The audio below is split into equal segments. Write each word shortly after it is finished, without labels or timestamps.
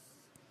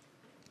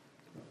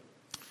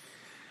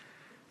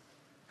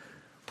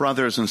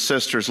Brothers and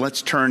sisters,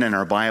 let's turn in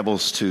our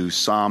Bibles to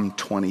Psalm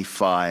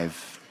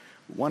 25.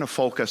 We want to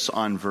focus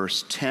on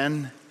verse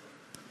 10.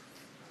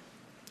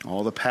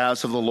 All the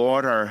paths of the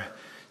Lord are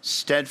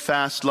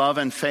steadfast love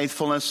and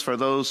faithfulness for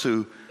those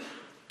who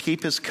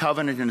keep his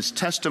covenant and his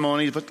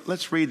testimonies. But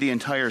let's read the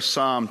entire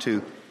psalm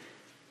to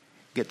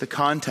get the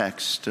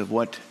context of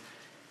what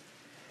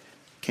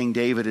King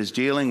David is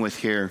dealing with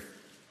here.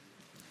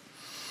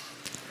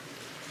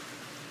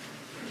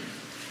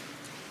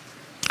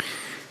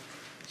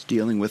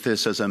 Dealing with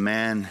this as a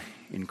man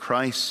in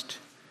Christ,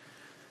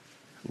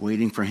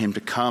 waiting for him to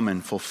come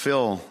and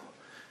fulfill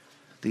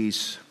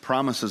these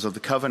promises of the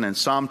covenant.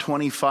 Psalm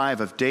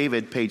 25 of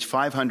David, page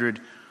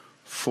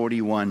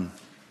 541.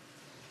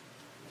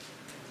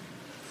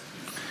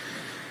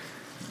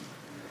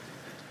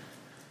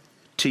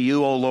 To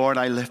you, O Lord,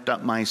 I lift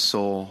up my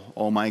soul.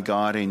 O my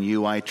God, in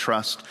you I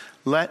trust.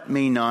 Let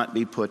me not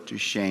be put to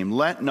shame.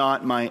 Let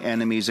not my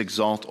enemies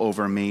exult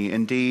over me.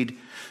 Indeed,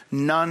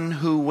 none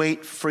who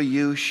wait for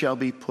you shall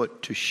be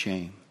put to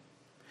shame.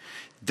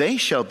 They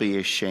shall be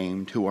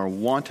ashamed who are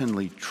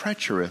wantonly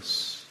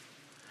treacherous.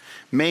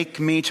 Make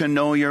me to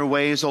know your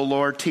ways, O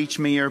Lord. Teach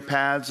me your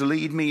paths.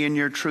 Lead me in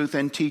your truth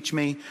and teach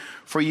me.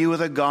 For you are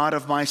the God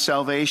of my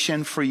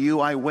salvation. For you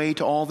I wait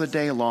all the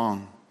day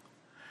long.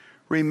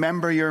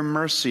 Remember your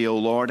mercy, O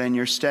Lord, and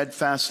your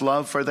steadfast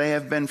love, for they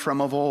have been from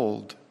of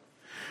old.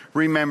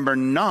 Remember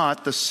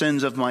not the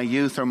sins of my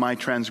youth or my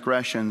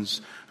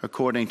transgressions.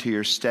 According to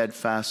your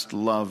steadfast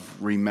love,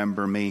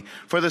 remember me.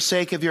 For the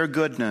sake of your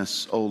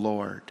goodness, O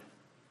Lord.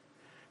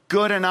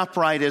 Good and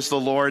upright is the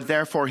Lord,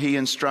 therefore he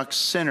instructs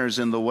sinners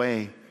in the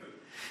way.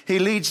 He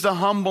leads the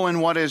humble in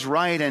what is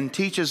right and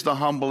teaches the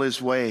humble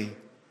his way.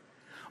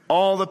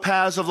 All the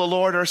paths of the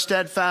Lord are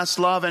steadfast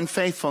love and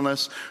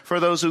faithfulness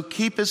for those who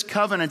keep his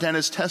covenant and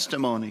his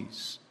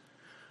testimonies.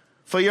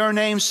 For your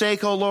name's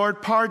sake, O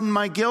Lord, pardon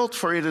my guilt,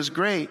 for it is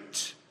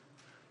great.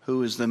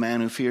 Who is the man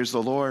who fears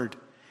the Lord?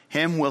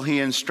 Him will he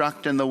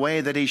instruct in the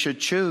way that he should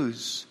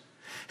choose.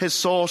 His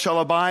soul shall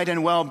abide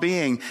in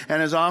well-being,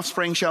 and his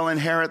offspring shall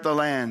inherit the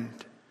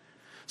land.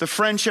 The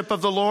friendship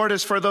of the Lord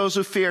is for those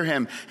who fear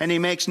him, and he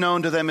makes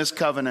known to them his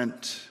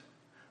covenant.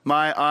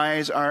 My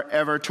eyes are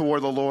ever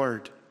toward the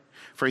Lord,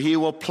 for he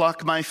will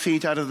pluck my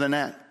feet out of the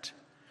net.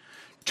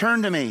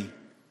 Turn to me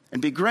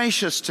and be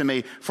gracious to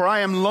me, for I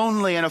am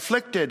lonely and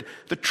afflicted.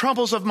 The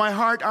troubles of my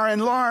heart are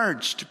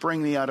enlarged. To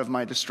bring me out of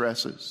my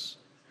distresses.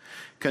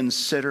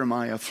 Consider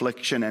my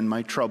affliction and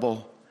my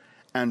trouble,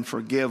 and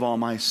forgive all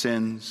my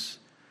sins.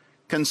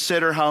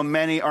 Consider how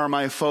many are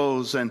my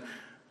foes, and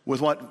with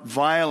what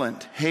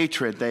violent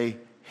hatred they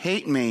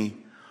hate me.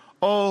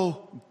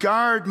 Oh,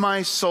 guard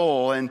my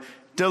soul and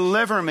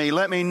deliver me.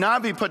 Let me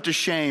not be put to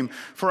shame,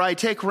 for I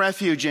take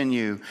refuge in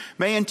you.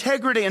 May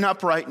integrity and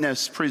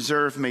uprightness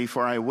preserve me,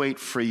 for I wait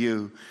for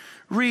you.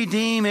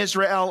 Redeem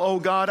Israel,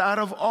 O God, out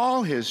of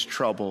all his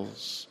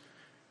troubles.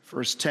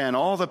 Verse 10,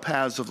 all the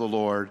paths of the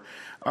Lord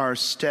are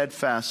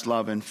steadfast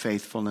love and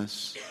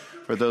faithfulness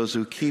for those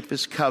who keep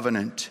his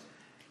covenant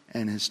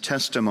and his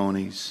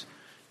testimonies.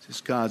 This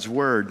is God's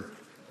word.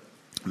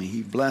 May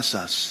he bless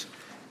us,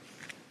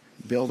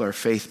 build our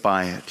faith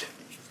by it.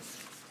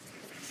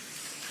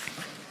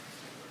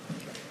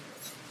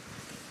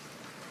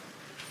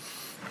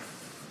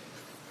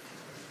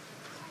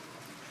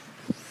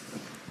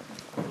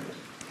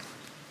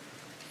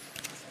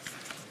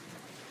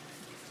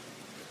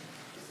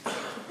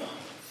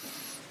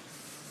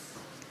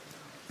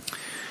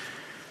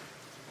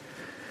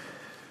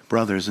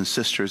 Brothers and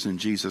sisters in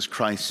Jesus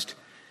Christ,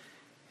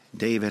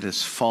 David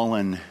has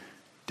fallen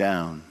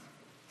down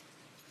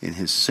in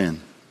his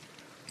sin.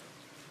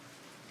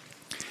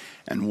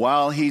 And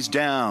while he's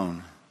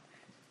down,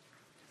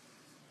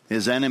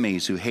 his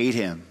enemies who hate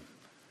him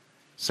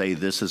say,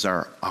 this is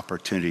our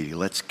opportunity.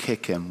 Let's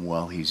kick him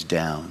while he's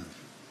down.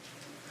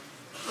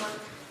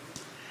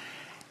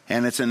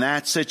 And it's in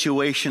that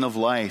situation of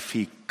life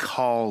he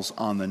calls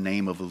on the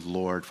name of the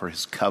Lord for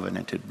his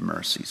covenanted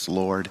mercies.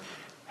 Lord,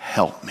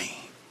 help me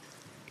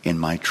in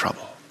my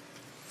trouble.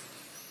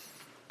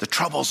 The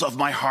troubles of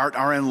my heart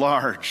are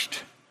enlarged.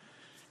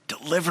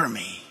 Deliver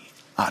me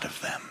out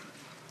of them.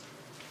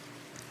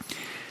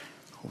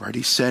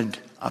 Already said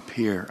up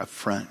here, up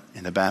front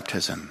in the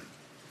baptism,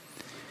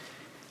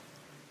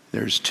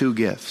 there's two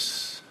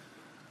gifts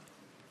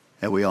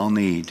that we all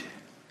need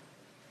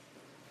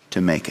to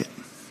make it.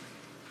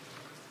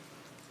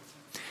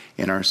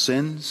 In our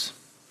sins,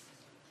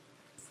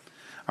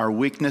 our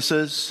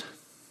weaknesses,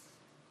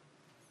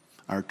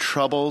 our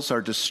troubles,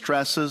 our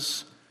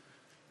distresses,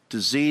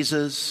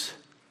 diseases,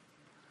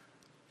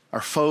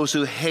 our foes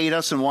who hate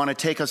us and want to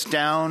take us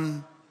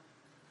down,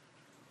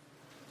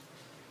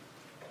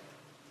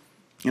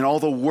 and all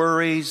the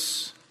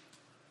worries,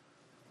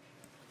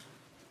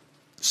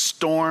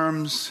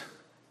 storms.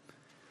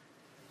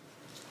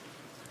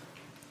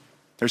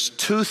 There's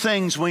two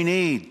things we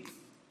need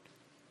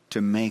to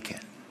make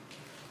it.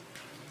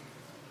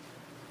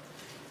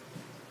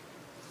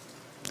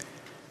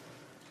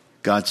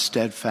 God's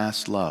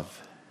steadfast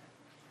love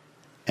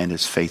and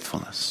his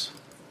faithfulness.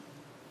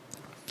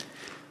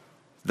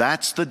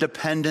 That's the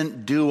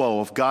dependent duo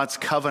of God's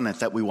covenant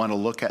that we want to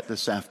look at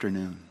this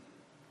afternoon.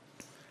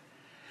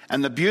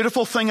 And the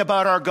beautiful thing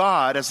about our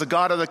God, as the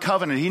God of the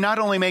covenant, he not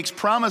only makes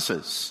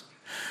promises,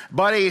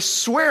 but he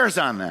swears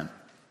on them.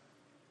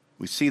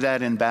 We see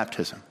that in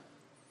baptism.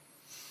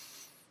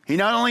 He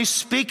not only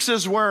speaks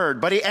his word,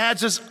 but he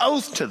adds his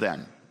oath to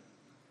them.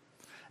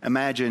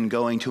 Imagine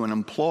going to an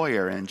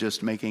employer and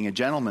just making a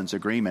gentleman's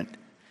agreement.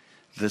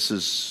 This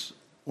is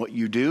what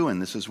you do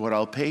and this is what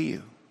I'll pay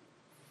you.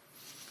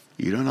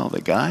 You don't know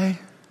the guy.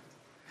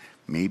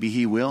 Maybe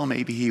he will,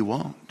 maybe he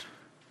won't.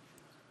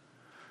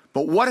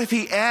 But what if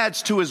he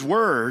adds to his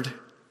word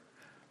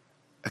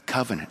a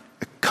covenant,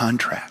 a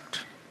contract?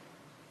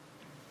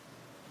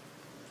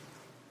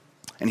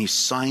 And he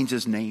signs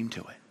his name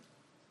to it.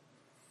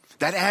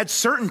 That adds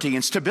certainty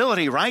and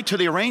stability, right, to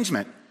the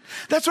arrangement.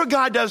 That's what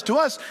God does to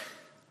us.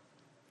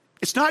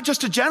 It's not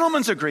just a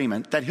gentleman's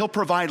agreement that he'll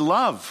provide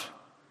love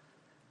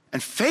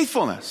and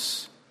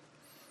faithfulness,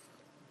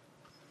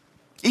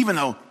 even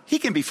though he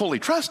can be fully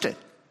trusted.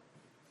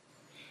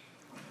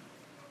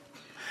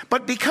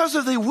 But because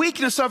of the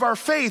weakness of our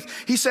faith,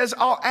 he says,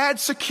 I'll add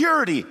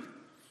security.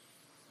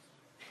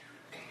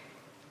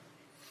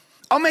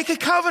 I'll make a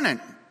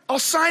covenant. I'll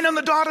sign on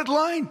the dotted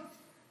line.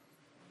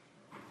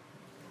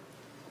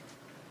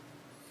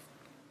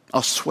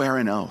 I'll swear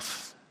an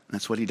oath.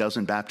 That's what he does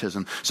in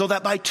baptism. So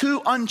that by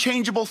two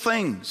unchangeable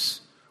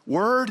things,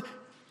 word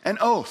and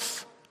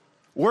oath,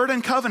 word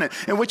and covenant,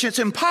 in which it's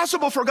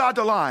impossible for God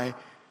to lie,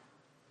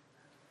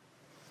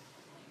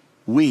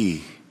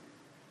 we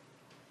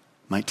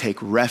might take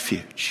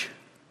refuge.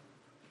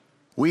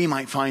 We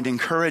might find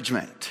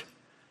encouragement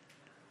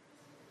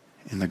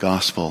in the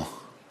gospel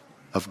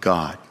of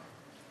God.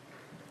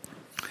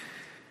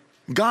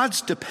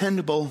 God's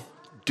dependable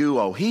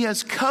duo. He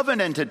has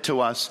covenanted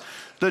to us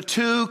the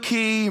two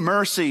key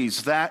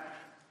mercies that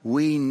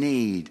we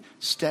need: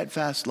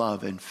 steadfast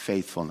love and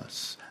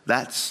faithfulness.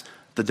 That's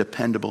the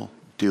dependable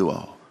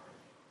duo.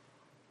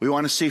 We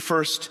want to see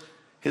first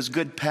his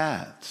good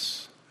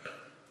paths.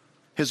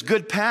 His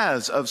good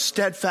paths of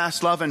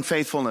steadfast love and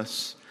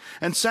faithfulness.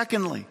 And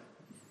secondly,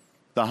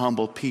 the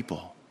humble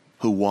people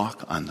who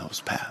walk on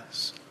those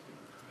paths.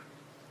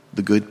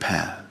 The good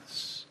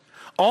paths.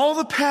 All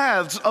the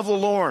paths of the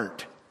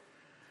Lord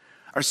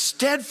are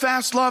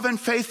steadfast love and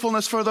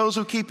faithfulness for those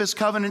who keep his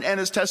covenant and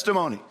his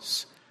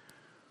testimonies.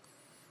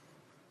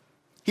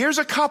 Here's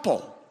a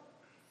couple.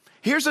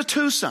 Here's a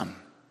twosome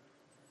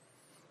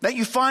that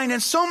you find in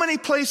so many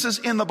places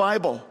in the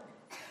Bible.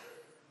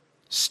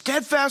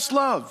 Steadfast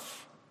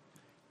love,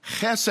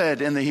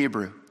 chesed in the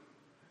Hebrew.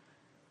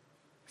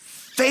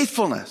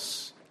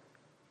 Faithfulness,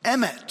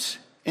 emet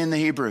in the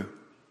Hebrew,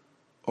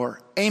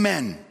 or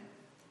amen.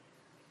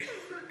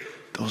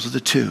 Those are the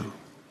two.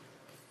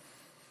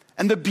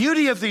 And the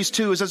beauty of these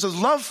two is as his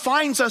love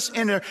finds us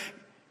in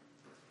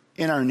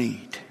our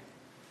need.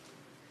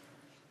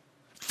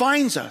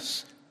 Finds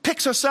us,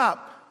 picks us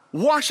up,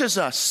 washes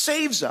us,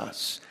 saves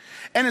us,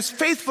 and his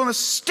faithfulness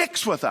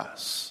sticks with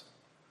us.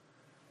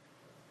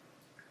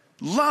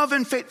 Love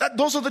and faith,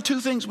 those are the two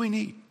things we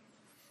need.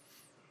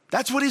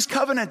 That's what he's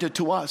covenanted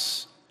to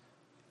us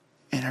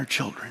and our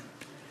children.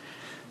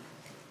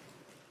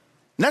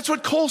 And that's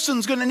what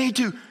Colson's going to need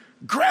to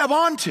grab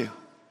onto.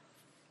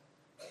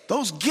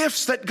 Those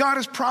gifts that God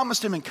has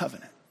promised him in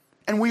covenant.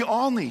 And we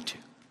all need to.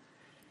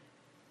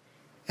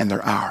 And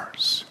they're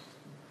ours.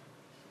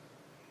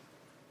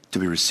 To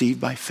be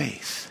received by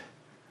faith.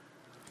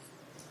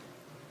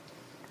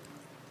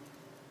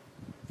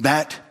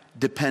 That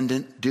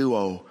dependent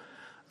duo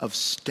of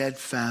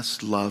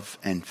steadfast love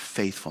and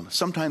faithfulness,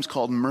 sometimes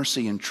called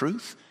mercy and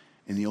truth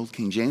in the Old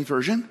King James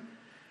Version.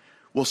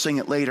 We'll sing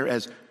it later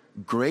as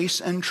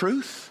grace and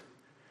truth.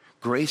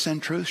 Grace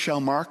and truth shall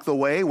mark the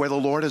way where the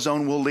Lord his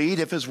own will lead,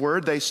 if his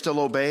word they still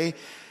obey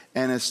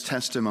and his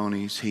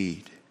testimonies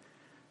heed.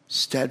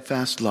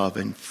 Steadfast love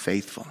and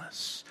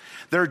faithfulness.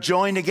 They're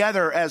joined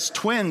together as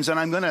twins, and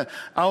I'm going to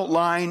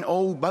outline,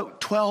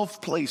 about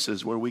 12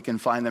 places where we can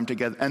find them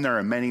together. And there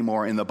are many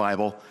more in the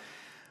Bible,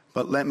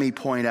 but let me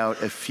point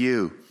out a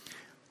few.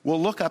 We'll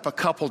look up a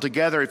couple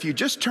together. If you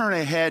just turn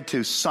ahead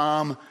to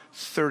Psalm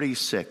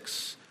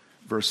 36,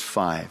 verse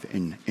 5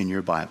 in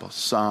your Bible.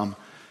 Psalm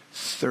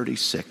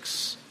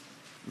 36,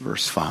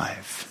 verse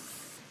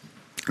 5.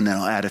 And then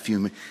I'll add a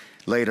few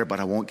later, but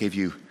I won't give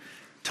you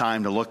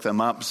time to look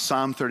them up.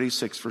 Psalm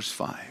 36, verse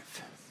 5.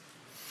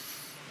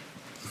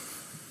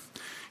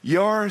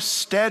 Your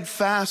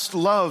steadfast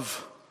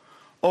love,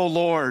 O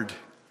Lord,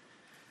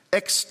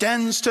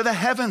 extends to the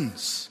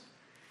heavens.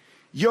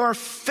 Your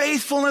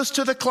faithfulness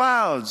to the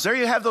clouds. There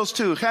you have those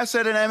two,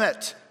 chesed and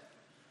emet.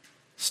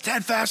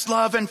 Steadfast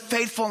love and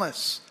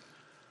faithfulness.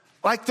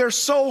 Like they're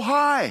so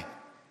high.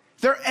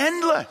 They're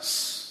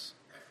endless.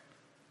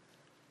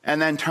 And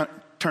then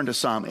turn to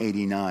Psalm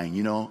 89.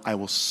 You know, I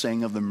will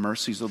sing of the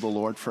mercies of the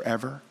Lord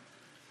forever.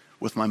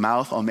 With my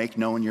mouth I'll make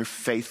known your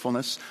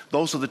faithfulness.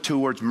 Those are the two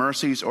words,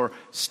 mercies or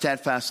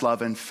steadfast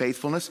love and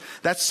faithfulness.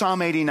 That's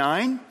Psalm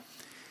 89.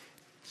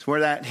 It's where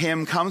that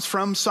hymn comes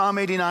from. Psalm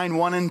 89,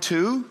 1 and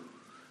 2.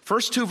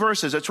 First two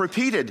verses, it's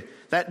repeated.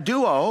 That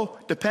duo,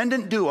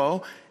 dependent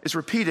duo, is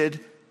repeated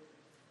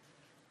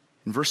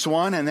in verse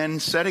 1 and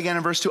then said again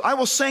in verse 2. I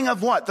will sing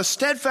of what? The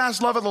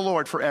steadfast love of the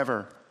Lord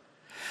forever.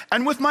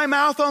 And with my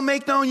mouth I'll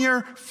make known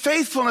your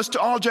faithfulness to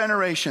all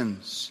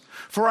generations.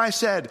 For I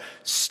said,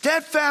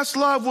 steadfast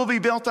love will be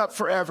built up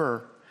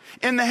forever.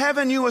 In the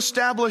heaven you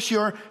establish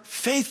your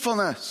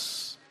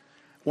faithfulness.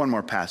 One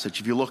more passage.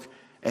 If you look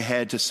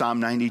ahead to Psalm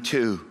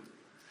 92.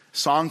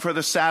 Song for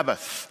the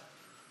Sabbath.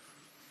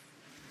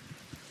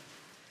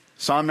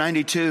 Psalm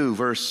 92,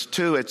 verse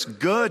 2. It's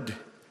good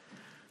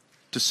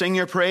to sing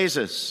your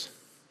praises,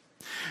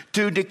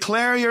 to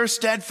declare your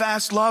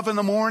steadfast love in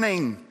the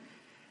morning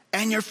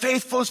and your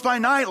faithfulness by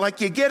night.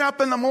 Like you get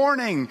up in the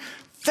morning,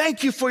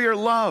 thank you for your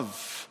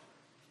love.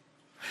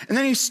 And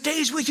then he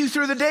stays with you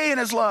through the day in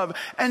his love.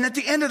 And at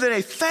the end of the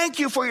day, thank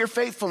you for your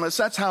faithfulness.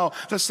 That's how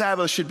the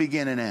Sabbath should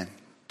begin and end.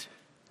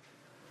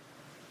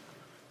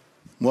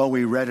 Well,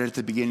 we read it at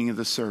the beginning of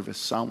the service,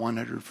 Psalm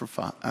 100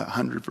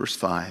 verse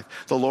 5.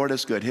 The Lord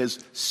is good. His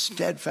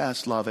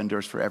steadfast love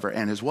endures forever.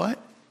 And his what?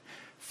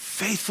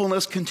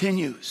 Faithfulness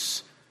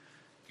continues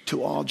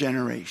to all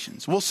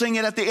generations. We'll sing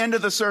it at the end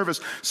of the service.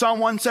 Psalm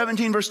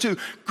 117 verse 2.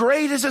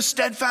 Great is his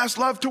steadfast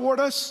love toward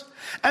us,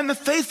 and the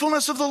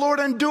faithfulness of the Lord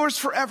endures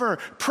forever.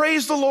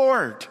 Praise the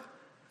Lord.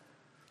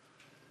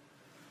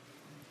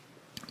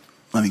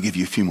 Let me give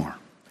you a few more.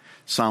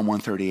 Psalm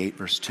 138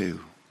 verse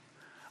 2.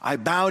 I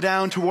bow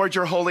down toward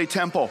your holy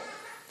temple.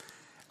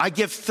 I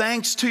give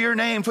thanks to your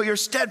name for your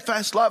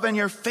steadfast love and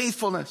your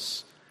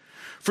faithfulness.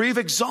 For you've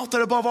exalted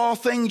above all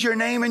things your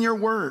name and your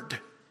word.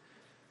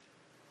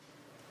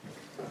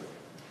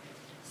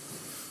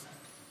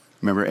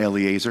 Remember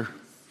Eliezer?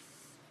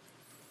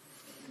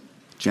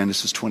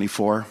 Genesis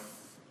 24.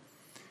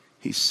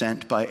 He's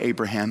sent by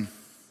Abraham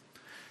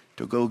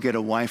to go get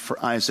a wife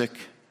for Isaac,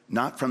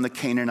 not from the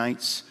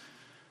Canaanites,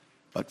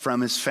 but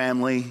from his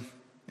family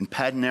in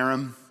Paddan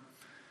Aram.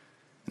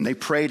 And they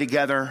pray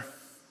together.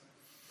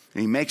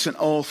 And he makes an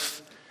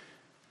oath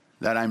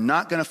that I'm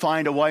not going to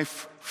find a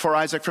wife for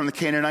Isaac from the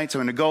Canaanites. I'm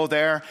going to go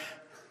there.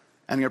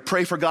 And I'm going to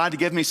pray for God to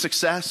give me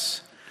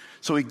success.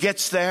 So he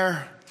gets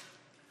there,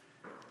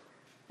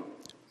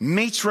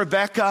 meets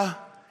Rebekah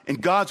in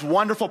God's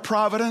wonderful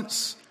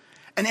providence.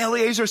 And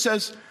Eliezer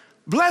says,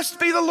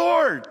 blessed be the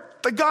Lord,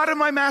 the God of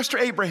my master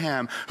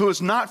Abraham, who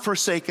has not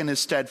forsaken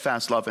his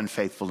steadfast love and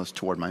faithfulness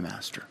toward my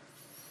master.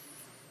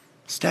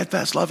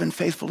 Steadfast love and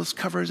faithfulness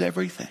covers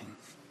everything.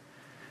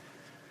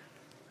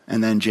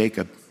 And then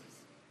Jacob,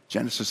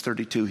 Genesis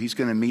 32, he's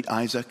going to meet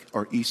Isaac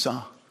or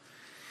Esau.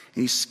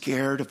 He's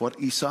scared of what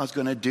Esau's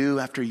going to do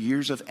after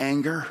years of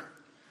anger.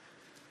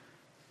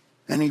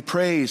 And he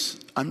prays,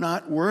 I'm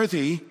not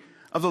worthy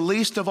of the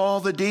least of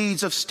all the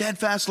deeds of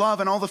steadfast love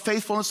and all the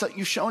faithfulness that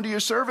you've shown to your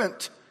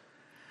servant.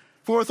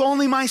 For with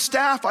only my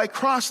staff I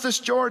crossed this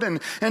Jordan,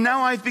 and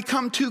now I've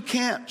become two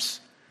camps.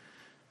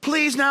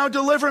 Please now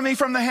deliver me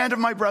from the hand of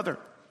my brother.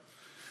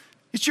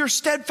 It's your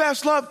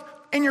steadfast love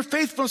and your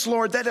faithfulness,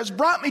 Lord, that has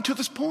brought me to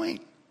this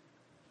point.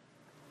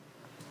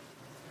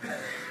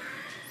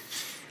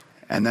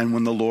 And then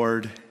when the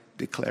Lord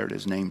declared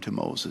his name to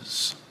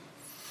Moses,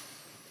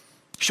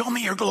 show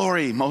me your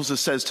glory,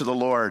 Moses says to the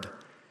Lord.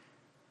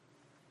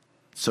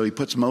 So he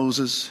puts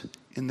Moses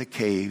in the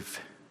cave.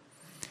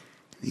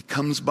 He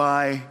comes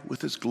by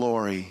with his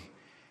glory,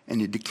 and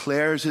he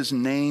declares his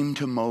name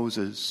to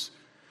Moses.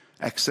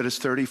 Exodus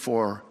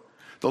 34.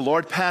 The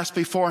Lord passed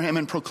before him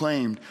and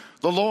proclaimed,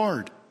 the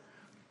Lord,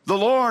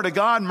 a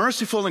God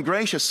merciful and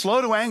gracious,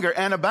 slow to anger,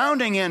 and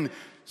abounding in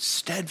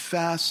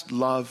steadfast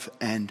love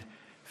and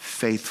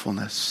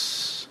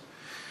faithfulness.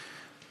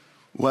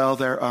 Well,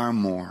 there are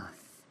more.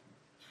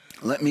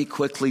 Let me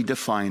quickly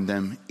define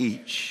them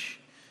each.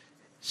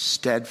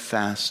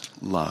 Steadfast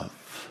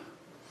love.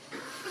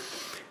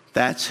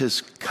 That's his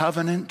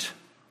covenant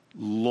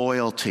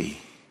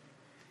loyalty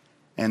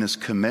and his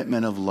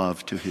commitment of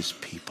love to his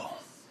people.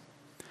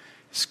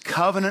 His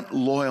covenant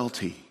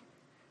loyalty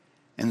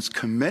and his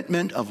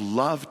commitment of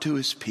love to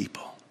his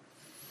people,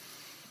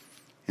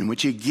 in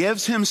which he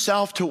gives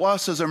himself to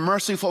us as a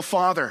merciful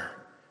Father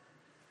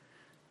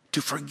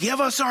to forgive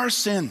us our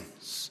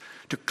sins,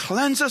 to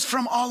cleanse us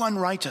from all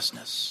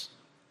unrighteousness,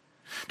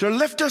 to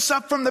lift us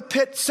up from the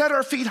pit, set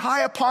our feet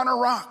high upon a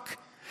rock,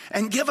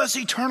 and give us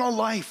eternal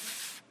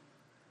life.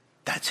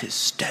 That's his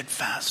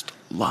steadfast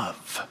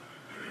love.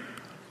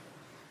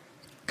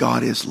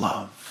 God is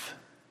love.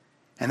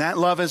 And that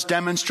love is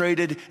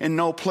demonstrated in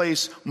no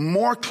place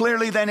more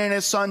clearly than in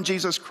his Son,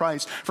 Jesus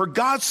Christ. For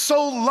God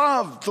so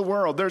loved the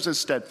world, there's his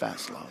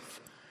steadfast love,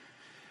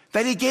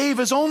 that he gave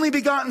his only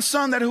begotten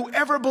Son, that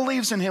whoever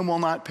believes in him will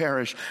not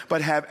perish,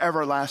 but have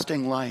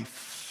everlasting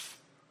life.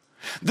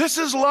 This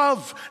is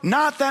love,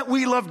 not that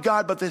we loved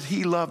God, but that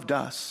he loved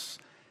us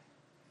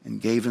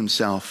and gave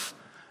himself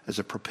as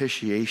a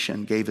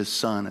propitiation, gave his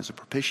Son as a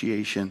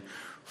propitiation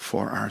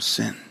for our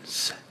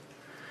sins.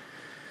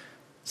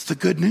 It's the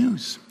good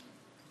news.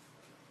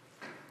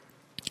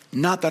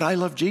 Not that I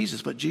love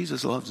Jesus, but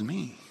Jesus loves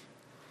me.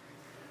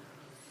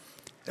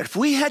 If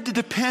we had to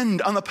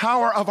depend on the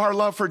power of our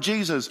love for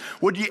Jesus,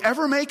 would you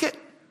ever make it?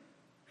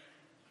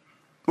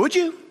 Would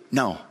you?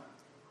 No.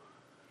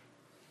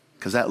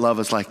 Because that love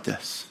is like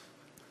this.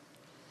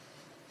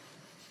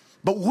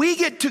 But we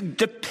get to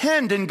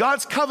depend in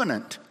God's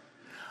covenant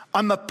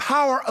on the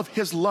power of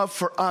his love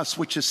for us,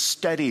 which is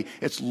steady,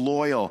 it's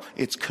loyal,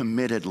 it's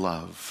committed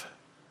love.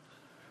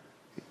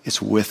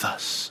 It's with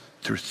us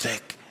through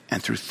thick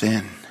and through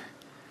thin.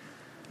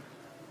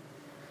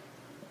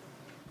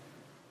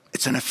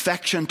 It's an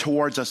affection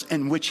towards us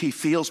in which he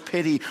feels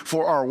pity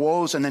for our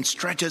woes and then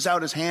stretches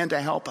out his hand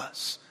to help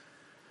us.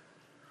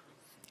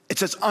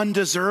 It's this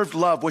undeserved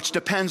love which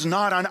depends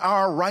not on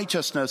our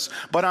righteousness,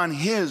 but on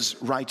his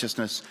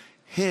righteousness,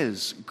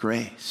 his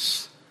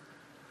grace.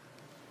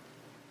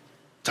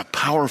 It's a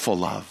powerful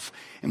love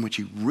in which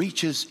he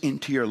reaches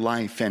into your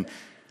life and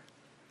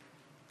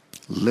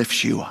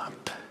lifts you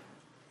up,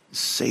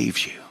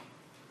 saves you.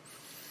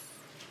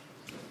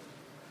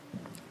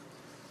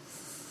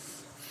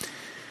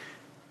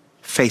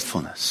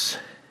 Faithfulness.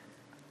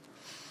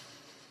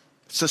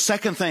 It's the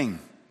second thing,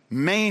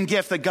 main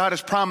gift that God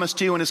has promised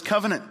to you in his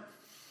covenant.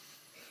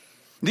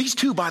 These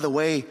two, by the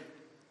way,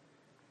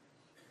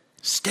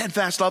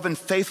 steadfast love and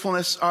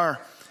faithfulness are,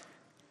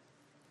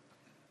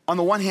 on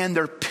the one hand,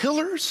 they're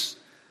pillars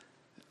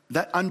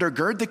that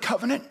undergird the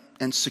covenant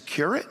and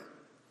secure it.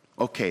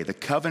 Okay, the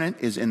covenant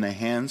is in the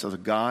hands of the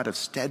God of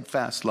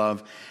steadfast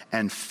love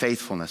and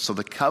faithfulness. So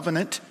the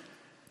covenant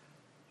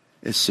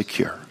is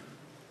secure.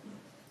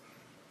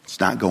 It's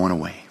not going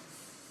away.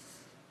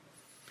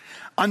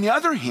 On the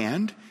other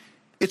hand,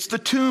 it's the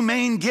two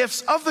main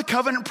gifts of the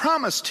covenant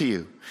promised to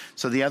you.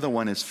 So the other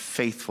one is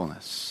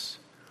faithfulness.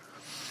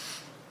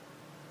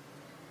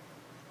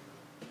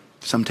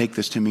 Some take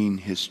this to mean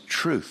his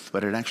truth,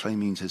 but it actually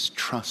means his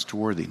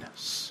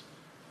trustworthiness.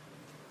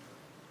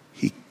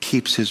 He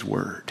keeps his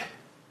word.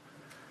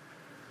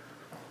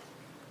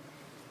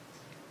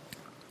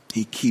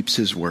 He keeps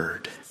his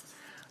word.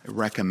 I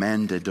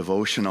recommend a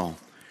devotional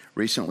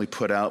recently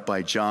put out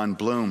by John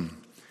Bloom.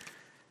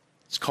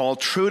 It's called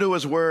True to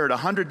His Word,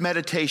 100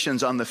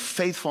 Meditations on the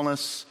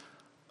Faithfulness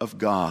of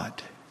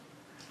God.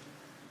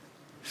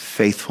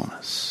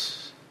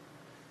 Faithfulness.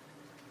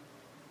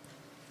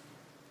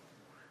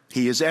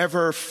 He is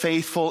ever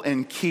faithful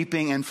in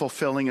keeping and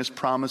fulfilling his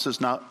promises.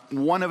 Not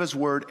one of his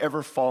word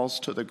ever falls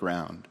to the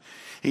ground.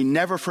 He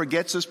never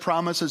forgets his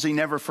promises. He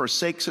never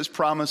forsakes his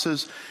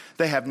promises.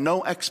 They have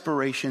no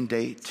expiration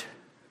date.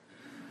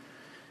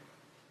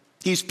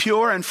 He's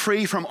pure and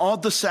free from all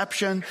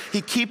deception.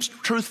 He keeps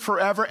truth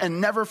forever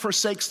and never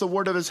forsakes the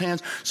word of his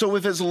hands. So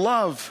if his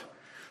love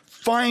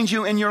finds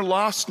you in your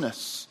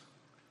lostness,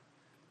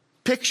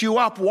 picks you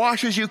up,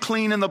 washes you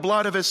clean in the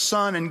blood of his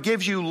Son, and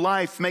gives you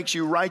life, makes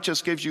you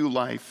righteous, gives you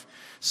life,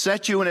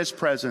 sets you in his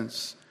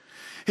presence,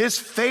 his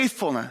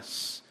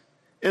faithfulness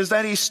is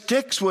that he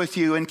sticks with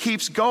you and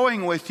keeps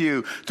going with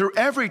you through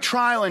every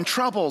trial and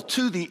trouble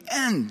to the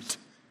end.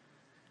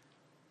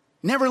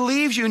 Never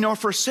leaves you nor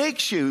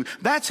forsakes you.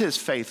 That's his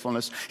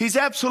faithfulness. He's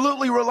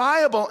absolutely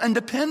reliable and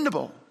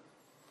dependable.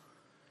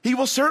 He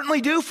will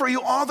certainly do for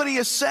you all that he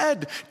has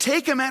said.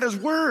 Take him at his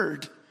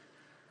word.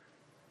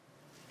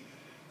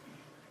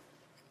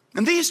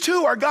 And these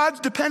two are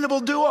God's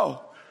dependable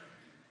duo.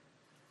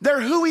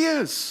 They're who he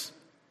is.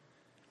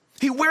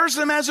 He wears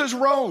them as his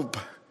robe.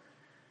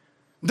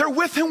 They're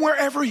with him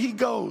wherever he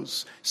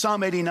goes.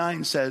 Psalm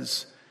 89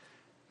 says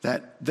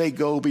that they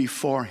go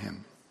before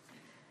him.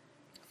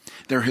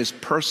 They're his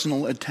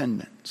personal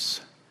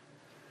attendants.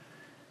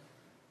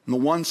 On the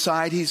one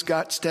side, he's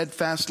got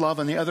steadfast love.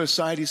 On the other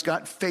side, he's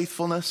got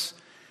faithfulness.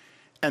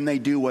 And they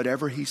do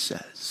whatever he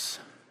says.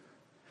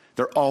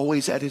 They're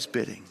always at his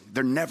bidding.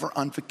 They're never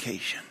on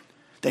vacation.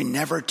 They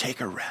never take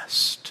a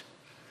rest.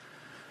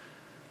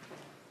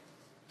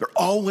 They're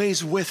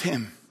always with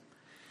him.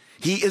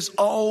 He is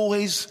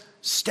always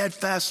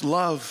steadfast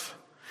love.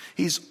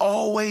 He's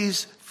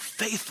always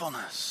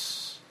faithfulness.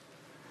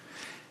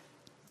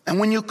 And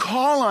when you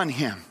call on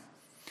him,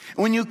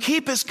 when you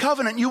keep his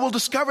covenant, you will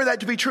discover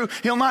that to be true.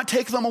 He'll not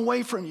take them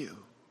away from you.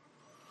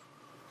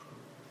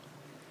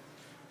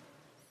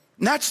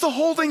 And that's the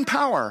holding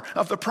power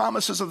of the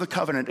promises of the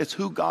covenant. It's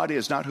who God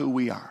is, not who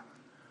we are.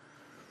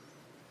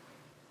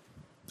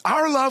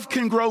 Our love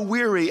can grow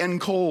weary and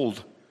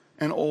cold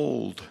and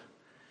old.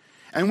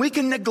 And we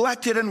can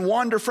neglect it and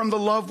wander from the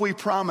love we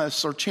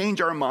promise or change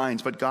our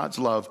minds. But God's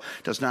love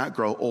does not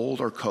grow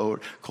old or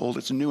cold.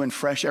 It's new and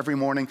fresh every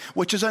morning,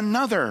 which is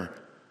another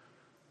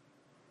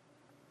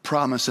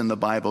promise in the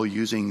Bible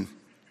using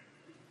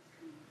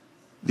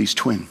these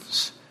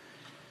twins.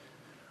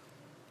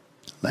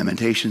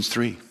 Lamentations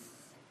 3.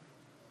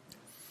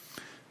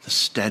 The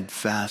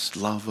steadfast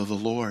love of the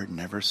Lord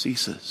never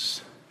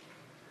ceases.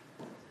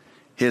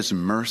 His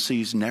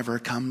mercies never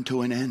come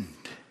to an end.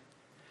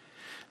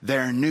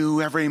 They're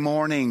new every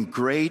morning.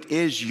 Great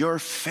is your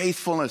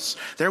faithfulness.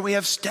 There we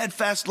have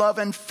steadfast love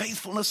and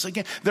faithfulness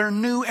again. They're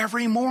new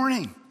every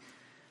morning.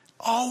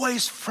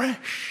 Always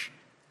fresh.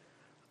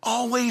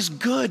 Always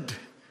good.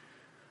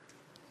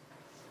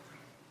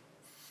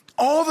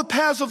 all the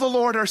paths of the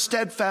Lord are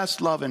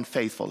steadfast love and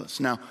faithfulness.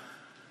 Now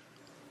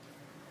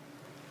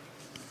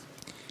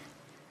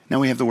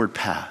we have the word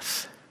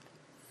path.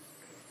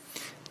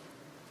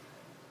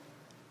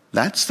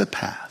 That's the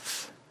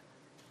path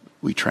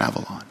we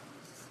travel on.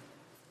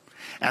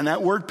 And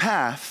that word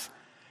path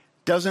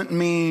doesn't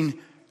mean,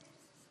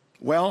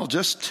 well,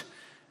 just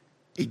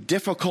a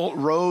difficult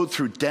road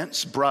through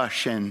dense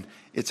brush and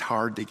it's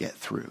hard to get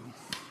through.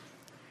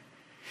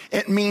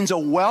 It means a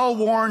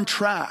well-worn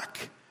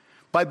track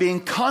by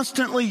being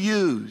constantly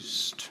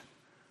used.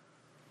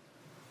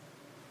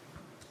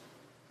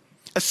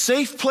 A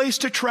safe place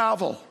to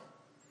travel.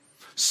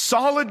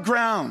 Solid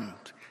ground.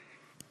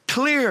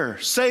 Clear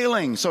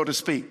sailing, so to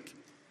speak.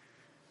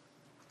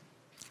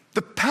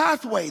 The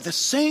pathway the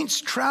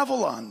saints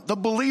travel on, the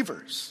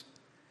believers,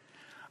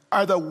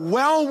 are the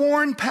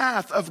well-worn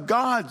path of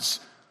God's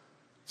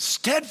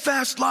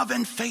steadfast love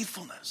and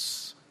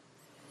faithfulness.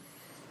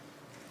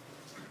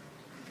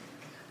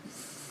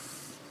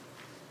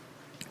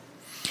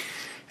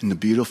 And the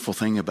beautiful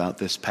thing about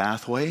this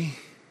pathway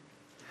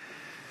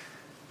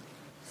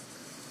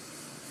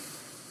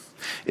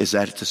is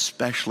that it's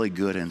especially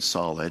good and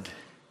solid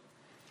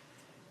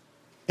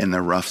in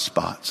the rough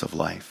spots of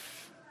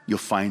life. You'll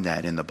find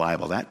that in the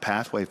Bible. That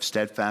pathway of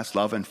steadfast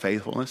love and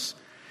faithfulness,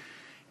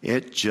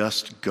 it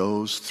just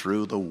goes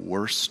through the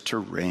worst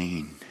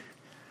terrain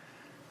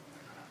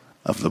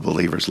of the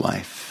believer's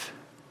life.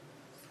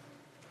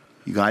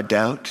 You got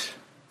doubt?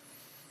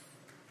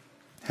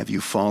 Have you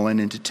fallen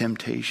into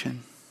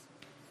temptation?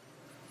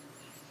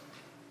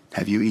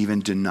 Have you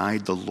even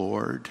denied the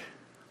Lord?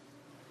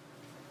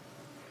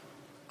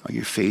 Are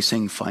you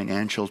facing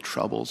financial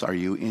troubles? Are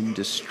you in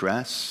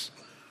distress?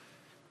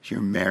 Is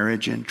your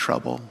marriage in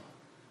trouble?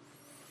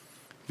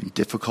 In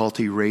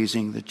difficulty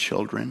raising the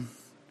children?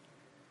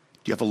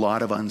 Do you have a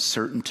lot of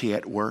uncertainty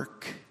at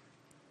work?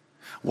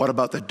 What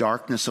about the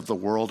darkness of the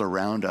world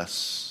around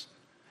us?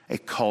 A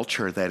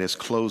culture that is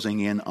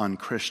closing in on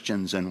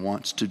Christians and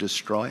wants to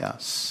destroy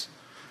us.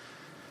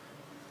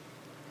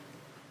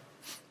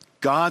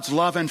 God's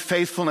love and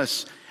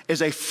faithfulness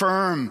is a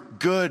firm,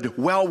 good,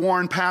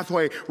 well-worn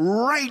pathway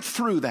right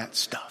through that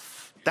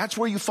stuff. That's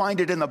where you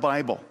find it in the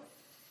Bible.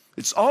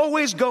 It's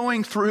always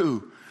going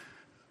through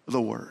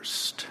the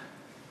worst.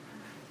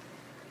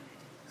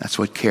 That's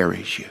what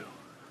carries you.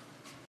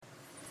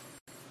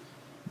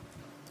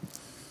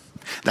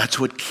 That's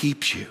what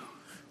keeps you.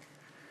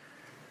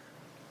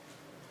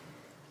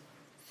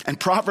 And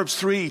Proverbs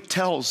 3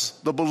 tells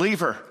the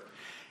believer,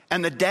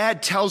 and the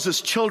dad tells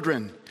his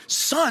children,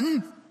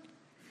 son,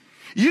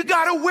 you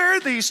got to wear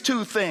these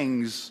two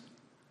things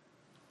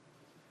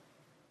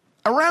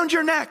around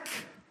your neck.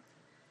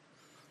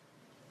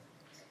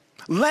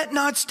 Let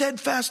not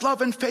steadfast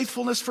love and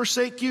faithfulness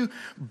forsake you.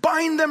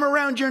 Bind them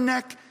around your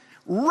neck.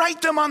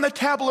 Write them on the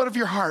tablet of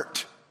your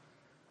heart.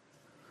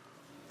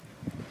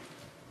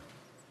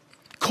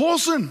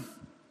 Colson,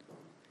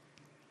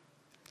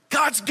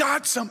 God's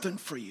got something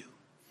for you.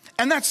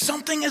 And that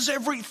something is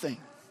everything.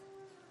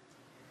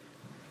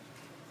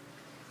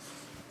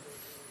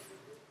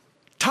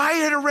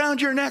 Tie it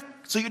around your neck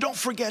so you don't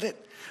forget it.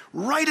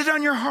 Write it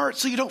on your heart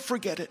so you don't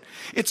forget it.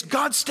 It's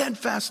God's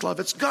steadfast love.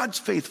 It's God's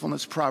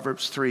faithfulness.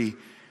 Proverbs 3,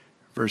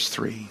 verse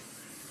 3.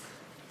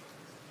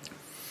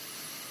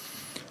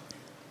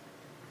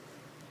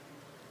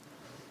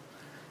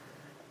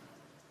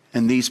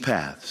 And these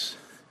paths,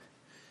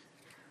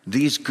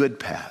 these good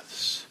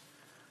paths,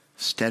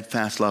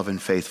 steadfast love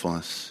and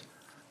faithfulness,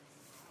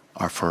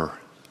 are for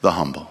the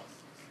humble.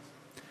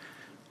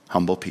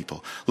 Humble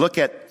people. Look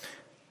at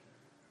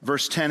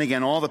verse 10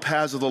 again. All the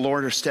paths of the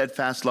Lord are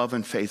steadfast love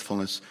and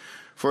faithfulness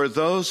for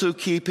those who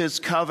keep his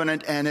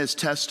covenant and his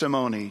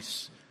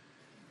testimonies.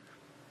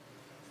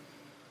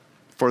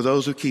 For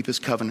those who keep his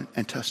covenant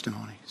and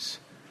testimonies.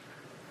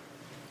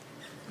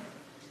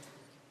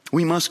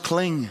 We must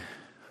cling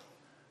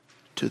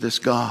to this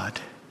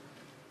God.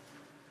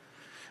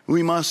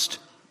 We must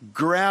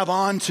grab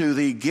onto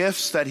the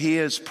gifts that he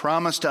has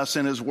promised us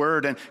in his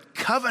word and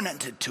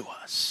covenanted to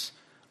us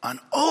on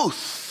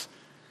oath.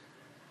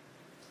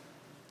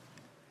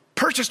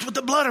 Purchased with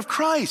the blood of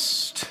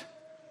Christ.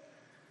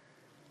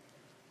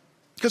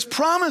 Because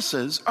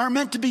promises are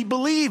meant to be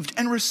believed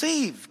and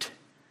received.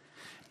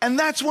 And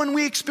that's when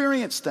we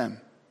experience them.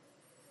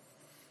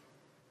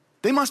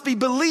 They must be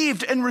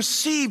believed and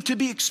received to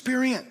be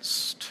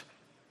experienced.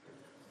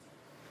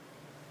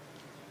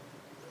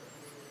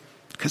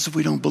 Because if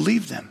we don't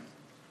believe them,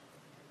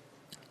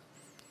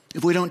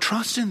 if we don't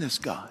trust in this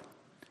God,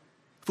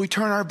 if we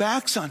turn our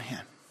backs on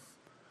him,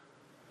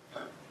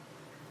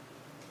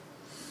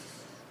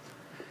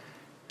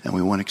 then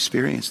we won't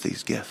experience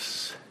these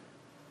gifts.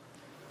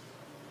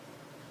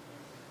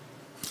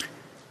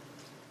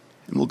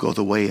 And we'll go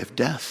the way of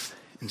death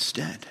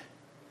instead.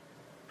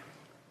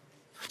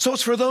 So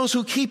it's for those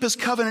who keep his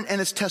covenant and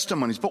his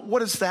testimonies. But what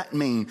does that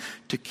mean,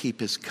 to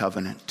keep his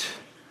covenant?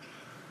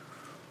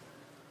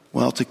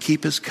 Well, to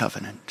keep his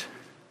covenant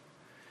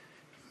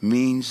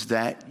means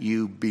that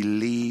you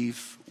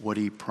believe what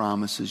he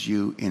promises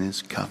you in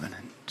his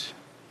covenant.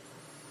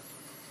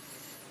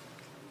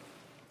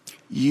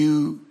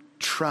 you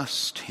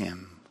trust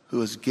him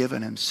who has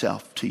given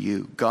himself to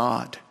you,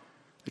 God,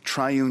 the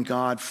triune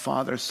God,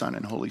 Father, Son,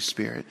 and Holy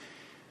Spirit.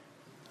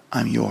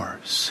 I'm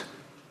yours.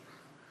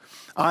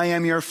 I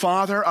am your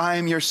Father. I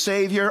am your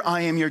Savior.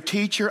 I am your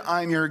teacher.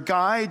 I am your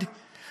guide.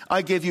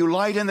 I give you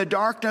light in the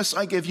darkness.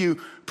 I give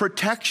you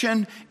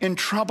protection in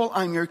trouble.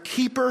 I'm your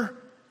keeper.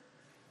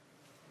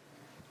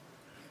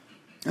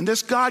 And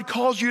this God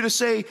calls you to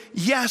say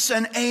yes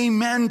and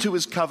amen to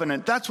his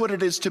covenant. That's what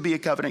it is to be a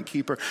covenant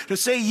keeper. To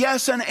say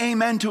yes and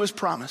amen to his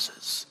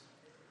promises.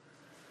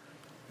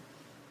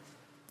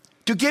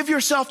 To give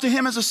yourself to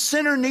him as a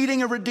sinner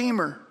needing a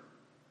redeemer.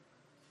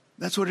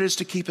 That's what it is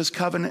to keep his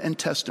covenant and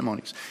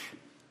testimonies.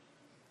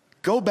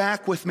 Go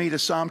back with me to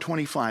Psalm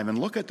 25 and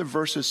look at the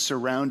verses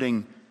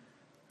surrounding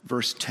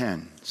verse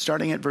 10,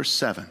 starting at verse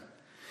 7.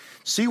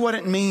 See what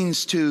it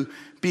means to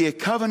be a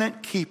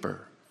covenant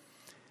keeper.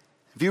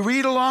 If you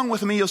read along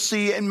with me, you'll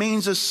see it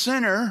means a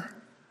sinner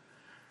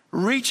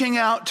reaching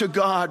out to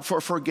God for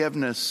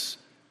forgiveness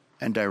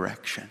and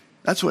direction.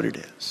 That's what it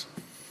is.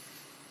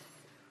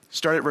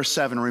 Start at verse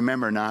 7.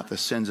 Remember not the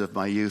sins of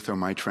my youth or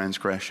my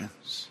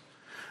transgressions.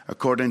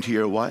 According to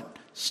your what?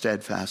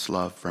 Steadfast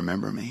love,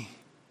 remember me.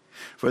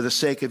 For the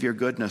sake of your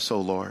goodness,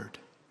 O Lord.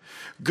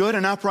 Good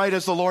and upright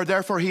is the Lord,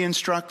 therefore he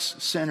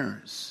instructs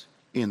sinners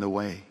in the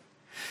way.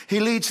 He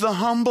leads the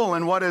humble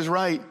in what is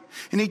right,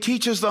 and he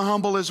teaches the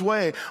humble his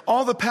way.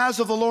 All the paths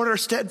of the Lord are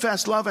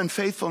steadfast love and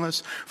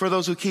faithfulness for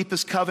those who keep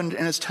his covenant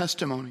and his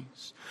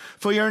testimonies.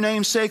 For your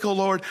name's sake, O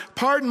Lord,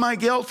 pardon my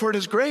guilt, for it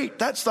is great.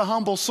 That's the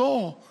humble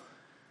soul.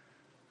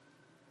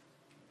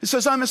 It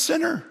says, I'm a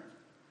sinner.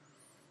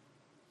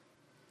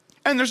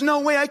 And there's no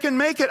way I can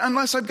make it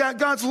unless I've got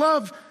God's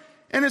love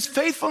and his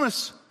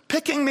faithfulness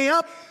picking me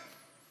up,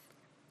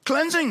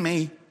 cleansing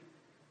me,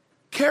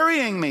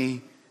 carrying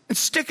me, and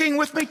sticking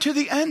with me to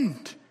the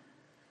end.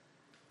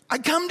 I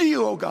come to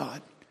you, O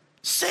God.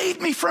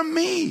 Save me from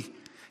me.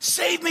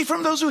 Save me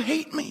from those who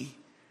hate me.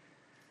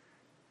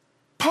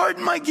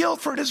 Pardon my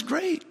guilt, for it is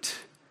great.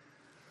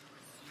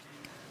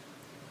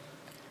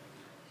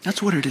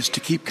 That's what it is to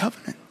keep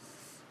covenant.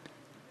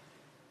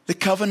 The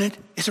covenant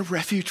is a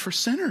refuge for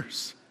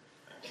sinners.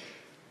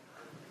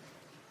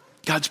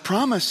 God's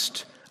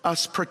promised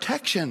us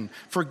protection,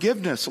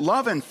 forgiveness,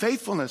 love, and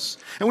faithfulness.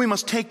 And we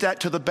must take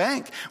that to the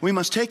bank. We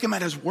must take him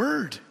at his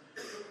word.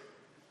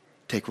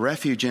 Take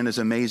refuge in his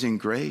amazing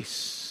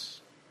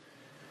grace.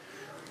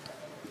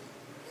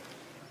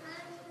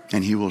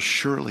 And he will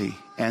surely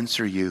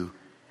answer you.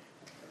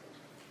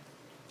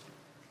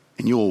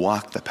 And you will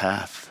walk the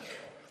path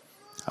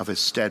of his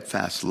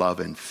steadfast love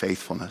and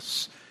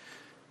faithfulness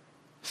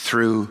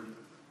through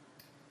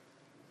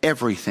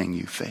everything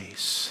you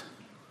face.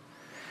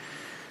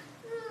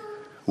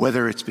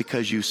 Whether it's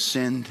because you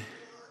sinned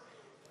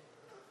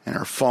and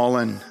are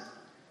fallen.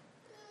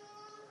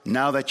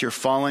 Now that you're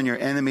fallen, your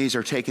enemies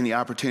are taking the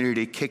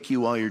opportunity to kick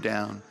you while you're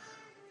down,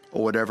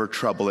 or whatever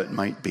trouble it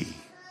might be.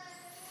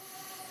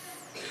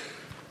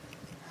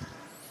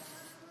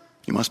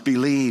 You must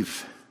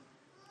believe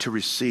to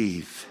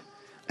receive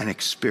and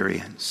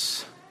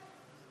experience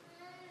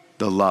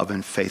the love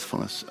and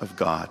faithfulness of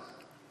God.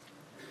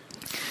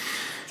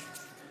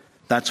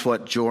 That's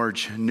what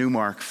George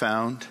Newmark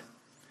found in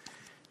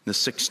the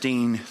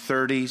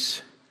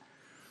 1630s.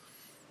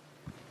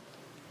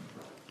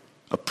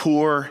 A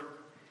poor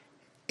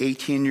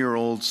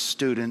 18-year-old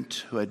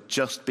student who had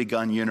just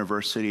begun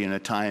university in a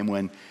time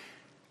when it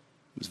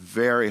was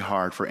very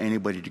hard for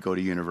anybody to go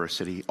to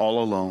university,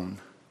 all alone.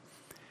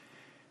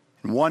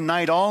 And one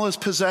night, all his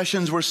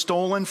possessions were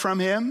stolen from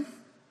him.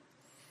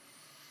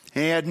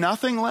 He had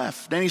nothing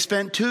left. And he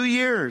spent 2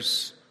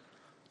 years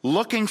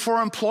looking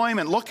for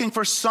employment, looking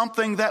for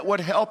something that would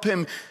help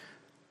him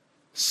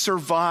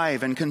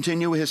survive and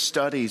continue his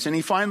studies. And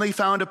he finally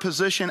found a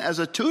position as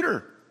a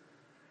tutor.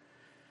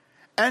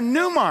 And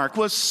Newmark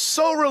was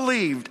so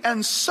relieved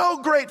and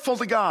so grateful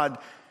to God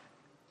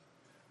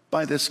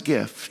by this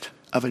gift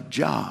of a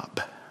job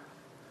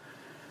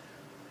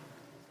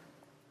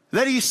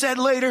that he said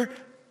later,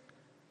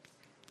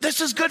 this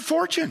is good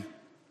fortune.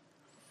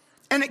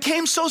 And it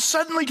came so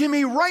suddenly to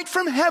me right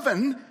from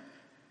heaven,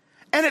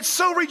 and it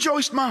so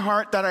rejoiced my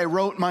heart that I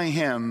wrote my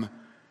hymn,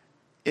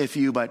 If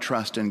You But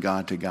Trust in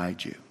God to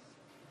Guide You.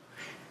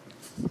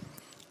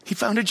 He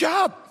found a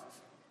job.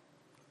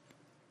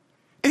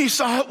 And he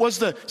saw it was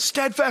the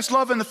steadfast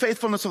love and the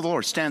faithfulness of the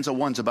Lord. Stanza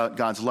 1's about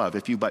God's love.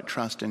 If you but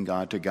trust in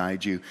God to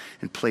guide you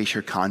and place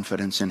your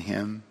confidence in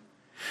him,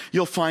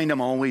 you'll find him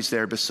always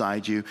there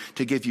beside you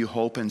to give you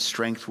hope and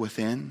strength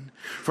within.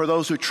 For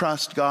those who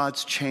trust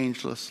God's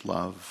changeless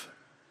love,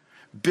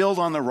 build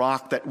on the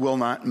rock that will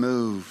not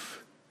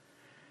move.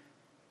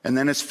 And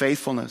then his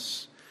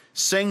faithfulness.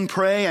 Sing,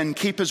 pray, and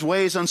keep his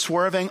ways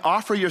unswerving.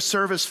 Offer your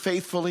service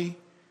faithfully.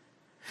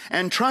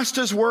 And trust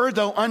his word,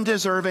 though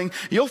undeserving.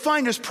 You'll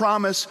find his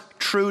promise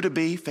true to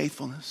be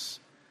faithfulness.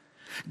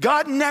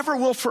 God never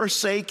will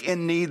forsake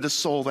in need the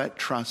soul that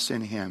trusts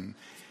in him.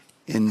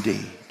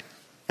 Indeed.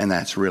 And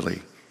that's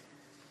really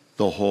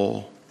the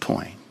whole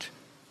point.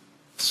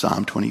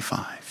 Psalm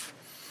 25.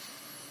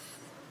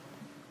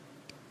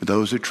 For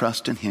those who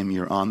trust in him,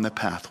 you're on the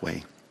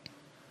pathway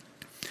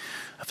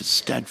of a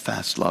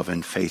steadfast love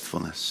and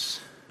faithfulness.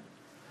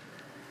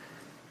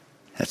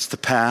 That's the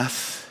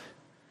path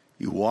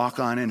you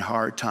walk on in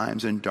hard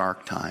times and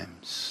dark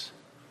times.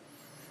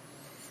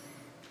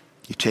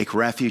 You take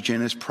refuge in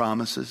his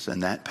promises,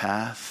 and that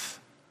path,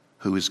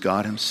 who is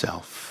God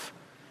himself,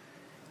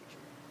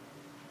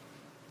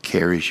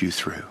 carries you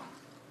through.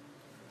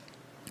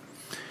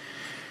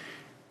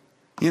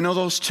 You know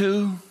those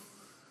two?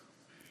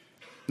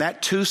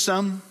 That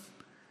twosome,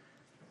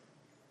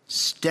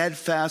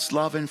 steadfast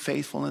love and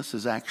faithfulness,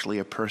 is actually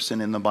a person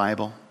in the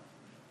Bible.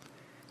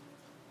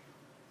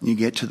 You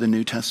get to the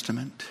New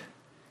Testament,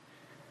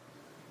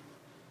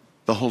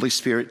 the Holy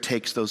Spirit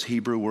takes those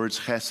Hebrew words,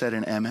 chesed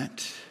and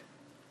emet,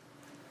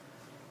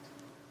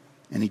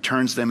 and he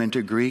turns them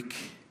into Greek.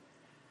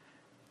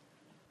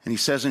 And he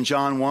says in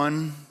John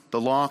 1,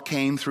 the law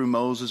came through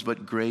Moses,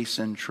 but grace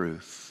and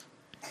truth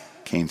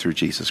came through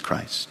Jesus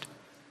Christ.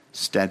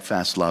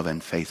 Steadfast love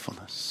and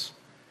faithfulness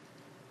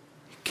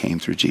came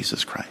through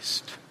Jesus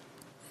Christ.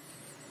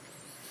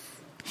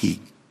 He's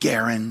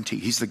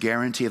the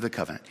guarantee of the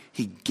covenant.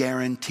 He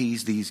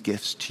guarantees these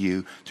gifts to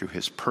you through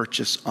his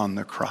purchase on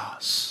the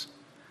cross.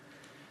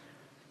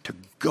 To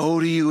go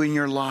to you in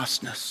your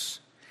lostness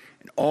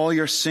and all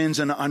your sins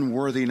and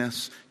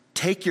unworthiness,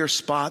 take your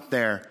spot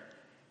there,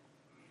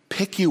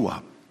 pick you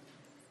up,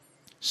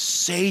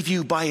 save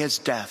you by his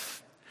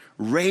death,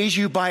 raise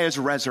you by his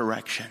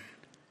resurrection,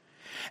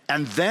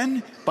 and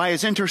then by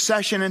his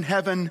intercession in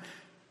heaven,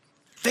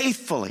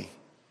 faithfully,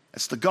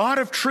 as the God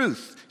of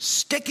truth,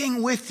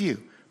 sticking with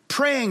you,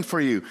 praying for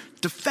you,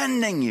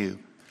 defending you,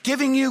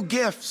 giving you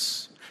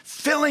gifts,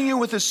 filling you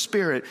with his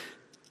Spirit,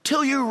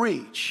 till you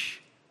reach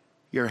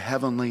your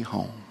heavenly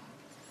home.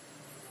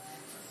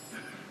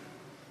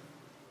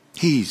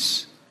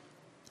 He's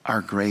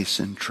our grace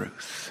and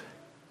truth.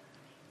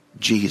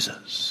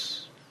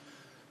 Jesus.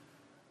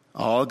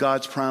 All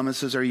God's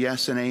promises are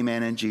yes and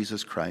amen in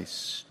Jesus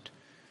Christ.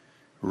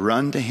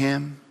 Run to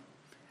him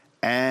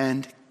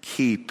and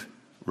keep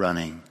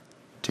running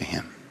to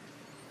him.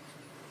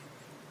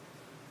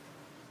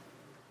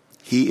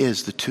 He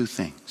is the two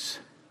things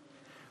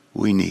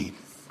we need: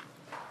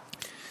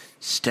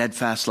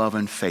 steadfast love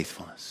and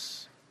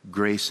faithfulness,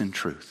 grace and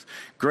truth.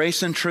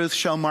 Grace and truth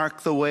shall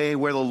mark the way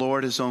where the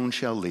Lord his own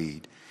shall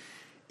lead,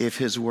 if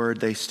his word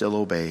they still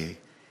obey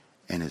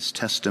and his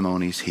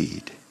testimonies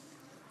heed.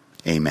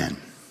 Amen.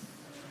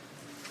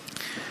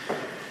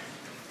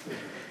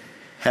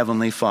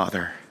 Heavenly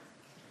Father,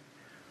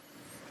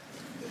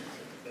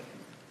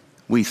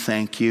 we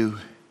thank you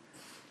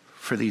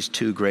for these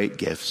two great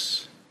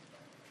gifts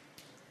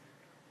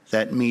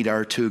that meet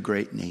our two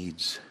great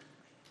needs.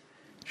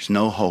 There's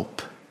no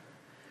hope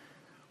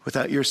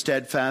without your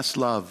steadfast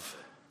love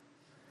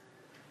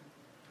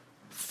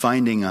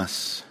finding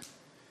us,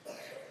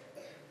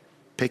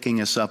 picking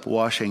us up,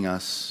 washing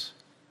us,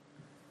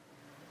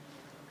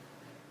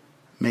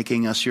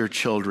 making us your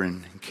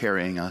children, and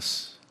carrying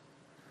us.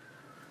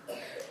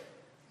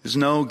 There's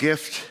no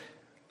gift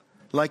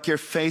like your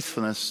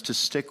faithfulness to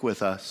stick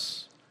with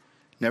us,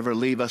 never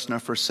leave us nor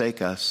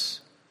forsake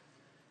us,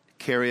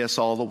 carry us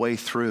all the way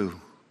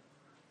through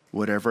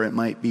whatever it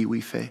might be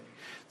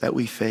that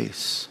we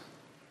face.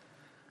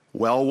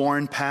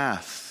 Well-worn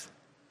path,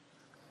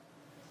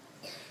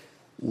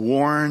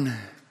 worn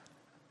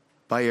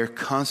by your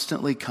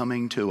constantly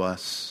coming to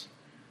us,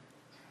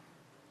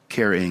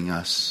 carrying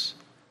us,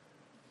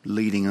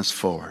 leading us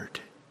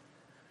forward.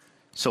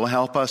 So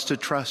help us to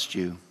trust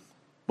you,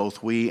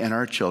 both we and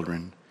our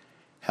children.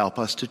 Help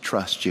us to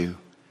trust you,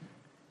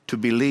 to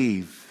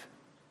believe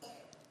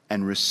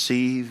and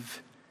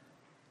receive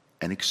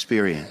and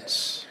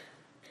experience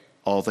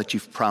all that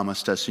you've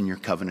promised us in your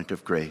covenant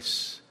of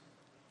grace.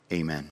 Amen.